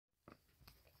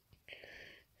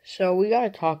So we gotta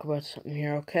talk about something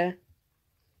here, okay?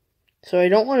 So I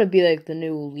don't want to be like the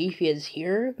new Leafy is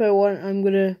here, but what I'm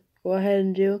gonna go ahead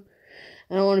and do,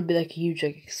 I don't want to be like a huge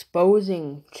like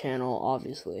exposing channel,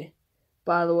 obviously.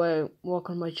 By the way,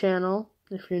 welcome to my channel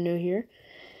if you're new here.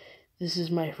 This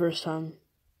is my first time,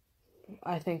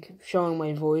 I think, showing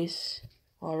my voice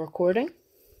while recording.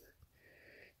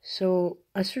 So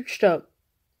I searched up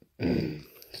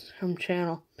some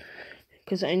channel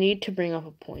because I need to bring up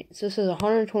a point. So this is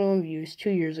 121 views 2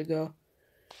 years ago.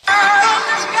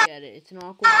 We get it. It's an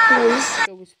awkward place.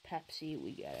 It was Pepsi.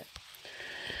 We get it.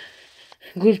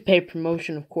 Includes paid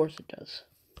promotion, of course it does.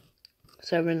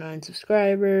 79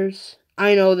 subscribers.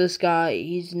 I know this guy.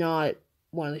 He's not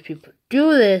one of the people who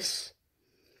do this,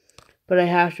 but I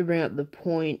have to bring up the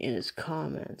point in his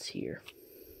comments here.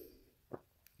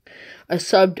 I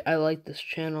subbed. I like this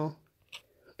channel.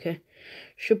 Okay.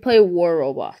 Should play War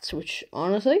Robots, which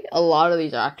honestly, a lot of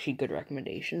these are actually good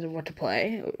recommendations of what to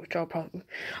play, which I'll probably.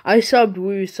 I subbed.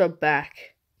 We sub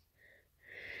back.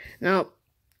 Now,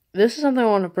 this is something I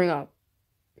want to bring up.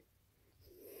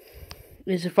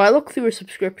 Is if I look through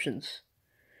subscriptions,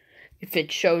 if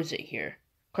it shows it here,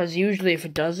 because usually if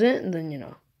it doesn't, then you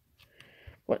know.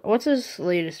 What's his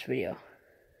latest video?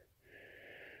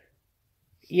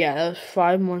 Yeah, that was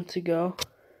 5 months ago.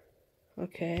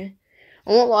 Okay. I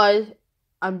won't lie,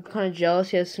 I'm kind of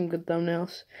jealous. He has some good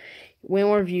thumbnails. Way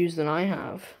more views than I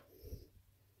have.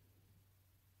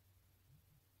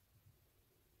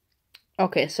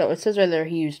 Okay, so it says right there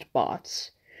he used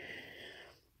bots.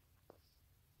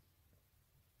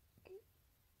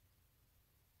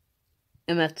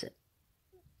 And that's it.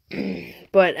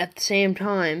 But at the same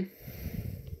time,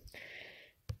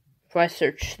 if I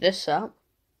search this up,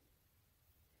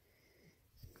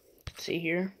 see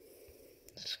here,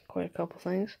 it's quite a couple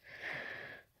things.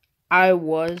 I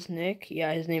was Nick.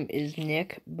 Yeah, his name is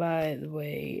Nick, by the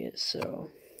way.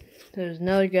 So there's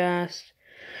NetherGhast,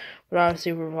 but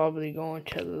obviously we're probably going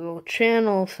to the little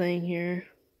channel thing here.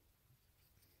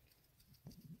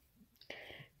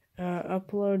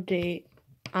 Upload date.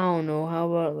 I don't know.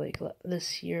 How about like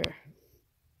this year?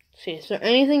 See, is there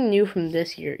anything new from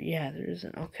this year? Yeah, there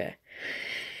isn't. Okay,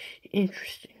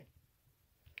 interesting.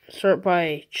 Start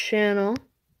by channel,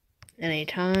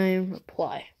 anytime,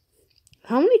 apply.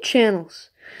 How many channels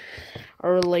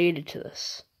are related to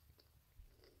this?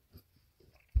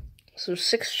 So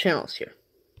 6 channels here.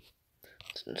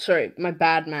 Sorry, my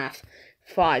bad math.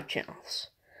 5 channels.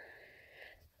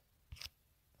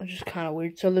 Which is kind of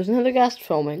weird. So there's NetherGhast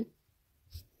Filming,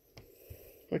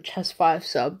 which has 5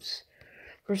 subs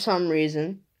for some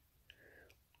reason.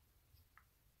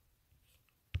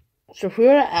 So if we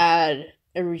were to add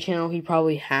every channel he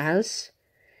probably has,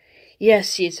 yes,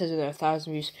 see, it says there are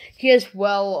 1,000 views. He has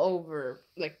well over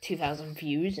like 2,000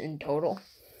 views in total.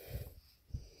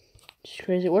 It's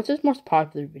crazy. What's his most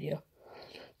popular video?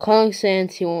 Calling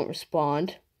Sans, he won't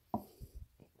respond.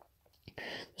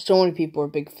 So many people are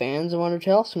big fans of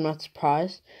Undertale, so I'm not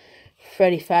surprised.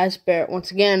 Freddy Fazbear,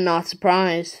 once again, not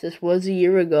surprised. This was a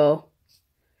year ago.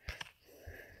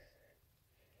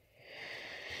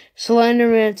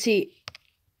 Slenderman, see,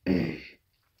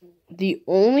 the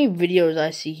only videos I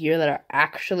see here that are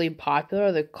actually popular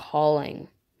are the calling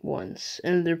ones.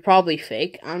 And they're probably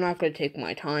fake. I'm not going to take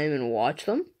my time and watch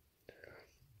them.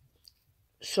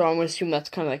 So I'm going to assume that's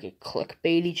kind of like a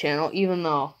clickbaity channel, even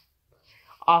though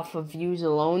off of views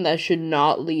alone, that should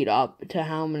not lead up to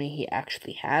how many he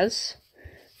actually has.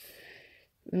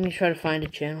 Let me try to find a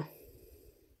channel.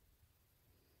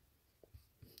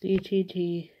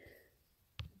 DTT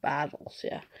Battles,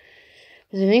 yeah.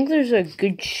 Because I think there's a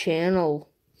good channel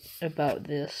about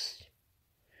this,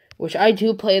 which I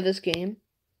do play this game.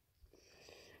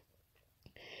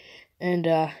 And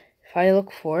if I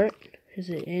look for it, is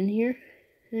it in here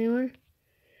anywhere?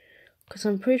 Because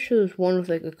I'm pretty sure there's one with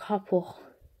like a couple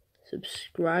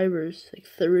subscribers, like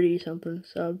 30 something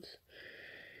subs,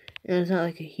 and it's not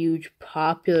like a huge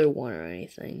popular one or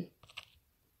anything,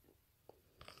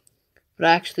 but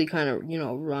I actually kind of, you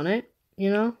know, run it, you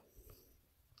know.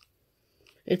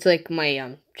 It's like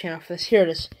my channel for this. Here it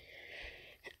is.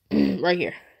 Right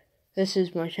here. This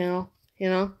is my channel, you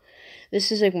know.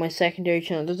 This is like my secondary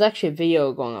channel. There's actually a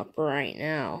video going up right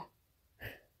now.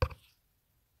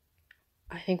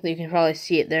 I think that you can probably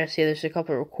see it there. See, there's a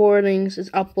couple of recordings. It's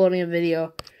uploading a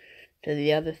video to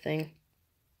the other thing.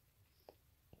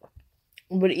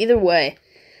 But either way,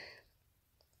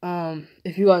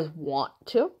 if you guys want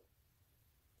to,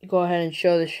 go ahead and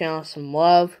show this channel some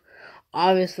love.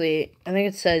 Obviously, I think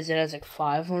it says it has like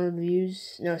 500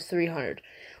 views. No, it's 300.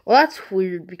 Well, that's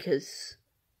weird because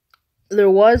there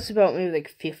was about maybe like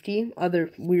 50 other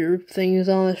weird things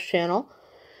on this channel.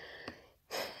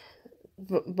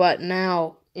 but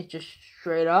now it's just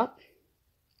straight up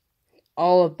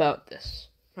all about this,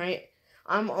 right?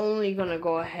 I'm only gonna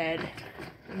go ahead,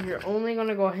 and you're only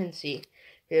gonna go ahead and see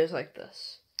videos like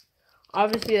this.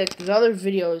 Obviously, like, there's other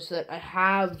videos that I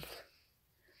have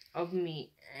of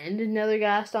me and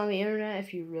NetherGhast on the internet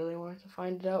if you really wanted to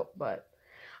find it out, but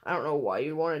I don't know why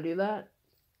you'd want to do that.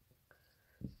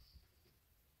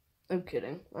 I'm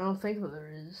kidding. I don't think that there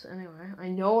is. Anyway, I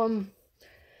know him.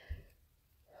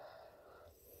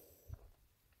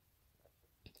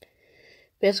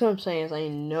 Basically, what I'm saying is I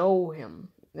know him,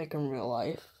 like, in real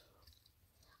life.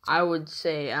 I would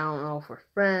say, I don't know if we're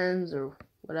friends or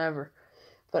whatever,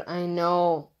 but I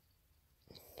know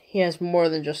he has more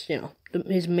than just,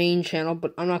 his main channel,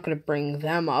 but I'm not going to bring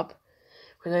them up,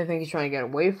 because I think he's trying to get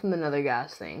away from the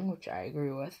NetherGhast thing, which I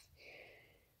agree with.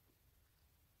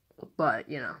 But,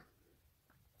 you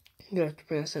have to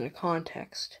bring this into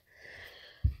context.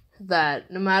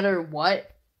 That no matter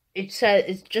what, it's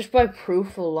just by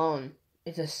proof alone,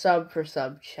 it's a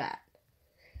sub-for-sub chat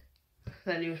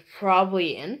that he was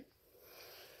probably in.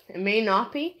 It may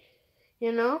not be,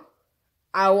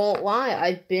 I won't lie,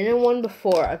 I've been in one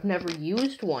before. I've never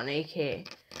used one, aka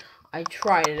I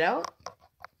tried it out.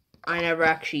 I never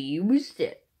actually used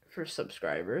it for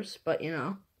subscribers, but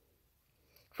if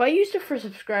I used it for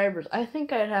subscribers, I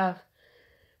think I'd have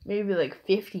maybe like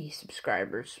 50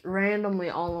 subscribers randomly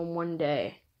all in one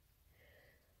day.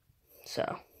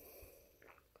 So,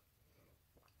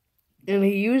 and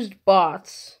he used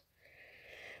bots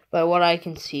by what I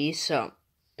can see, so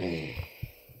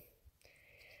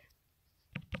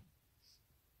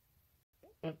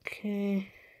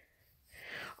okay.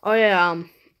 Oh yeah,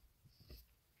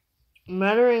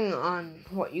 mattering on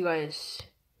what you guys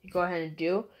go ahead and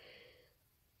do.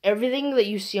 Everything that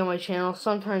you see on my channel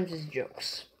sometimes is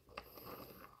jokes.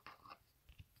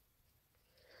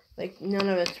 Like, none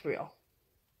of it's real.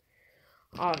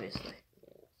 Obviously.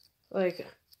 Like,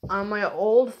 on my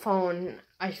old phone,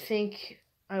 I think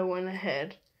I went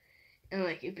ahead and,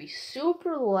 like, it'd be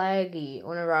super laggy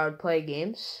whenever I would play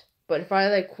games. But if I,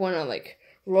 like, went on, like,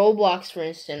 Roblox, for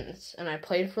instance, and I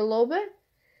played for a little bit,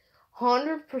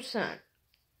 100%,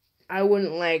 I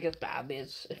wouldn't lag as badly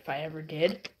as if I ever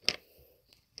did.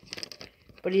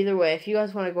 But either way, if you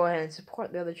guys want to go ahead and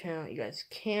support the other channel, you guys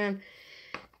can.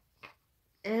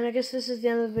 And I guess this is the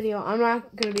end of the video. I'm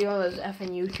not going to be one of those effing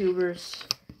YouTubers.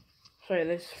 Sorry,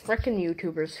 those frickin'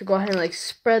 YouTubers who go ahead and, like,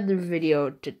 spread their video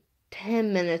to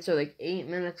 10 minutes or, like, 8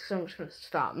 minutes. So I'm just going to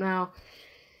stop now.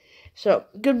 So,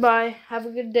 goodbye. Have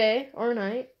a good day or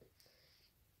night.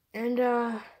 And,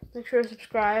 make sure to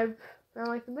subscribe and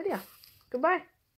like the video. Goodbye.